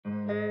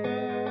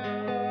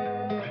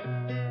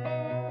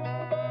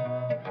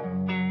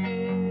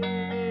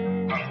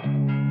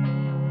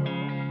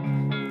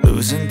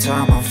Losing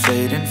time, I'm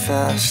fading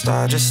fast.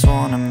 I just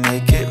wanna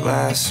make it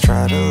last.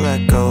 Try to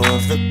let go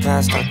of the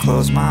past. I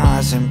close my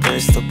eyes,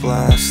 embrace the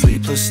blast.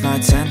 Sleepless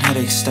nights and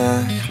headaches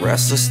stack.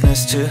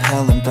 Restlessness to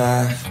hell and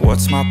back.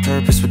 What's my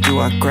purpose? What do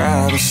I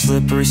grab? A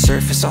slippery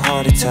surface, a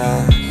heart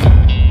attack.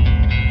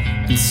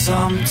 And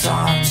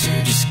sometimes you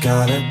just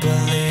gotta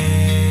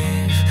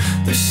believe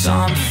there's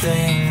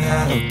something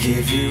that'll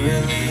give you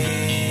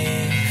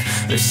relief.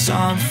 There's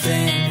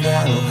something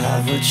that'll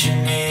have what you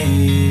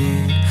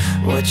need,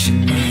 what you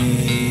need.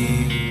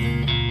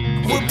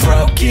 We're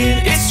broken,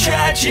 it's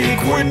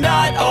tragic, we're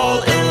not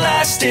all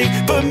elastic,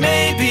 but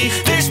maybe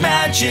there's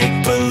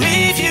magic,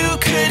 believe you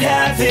could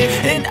have it.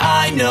 And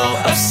I know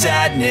of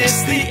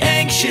sadness, the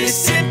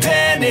anxious and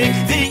panic,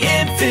 the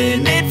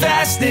infinite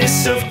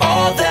vastness of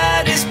all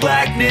that is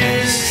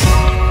blackness.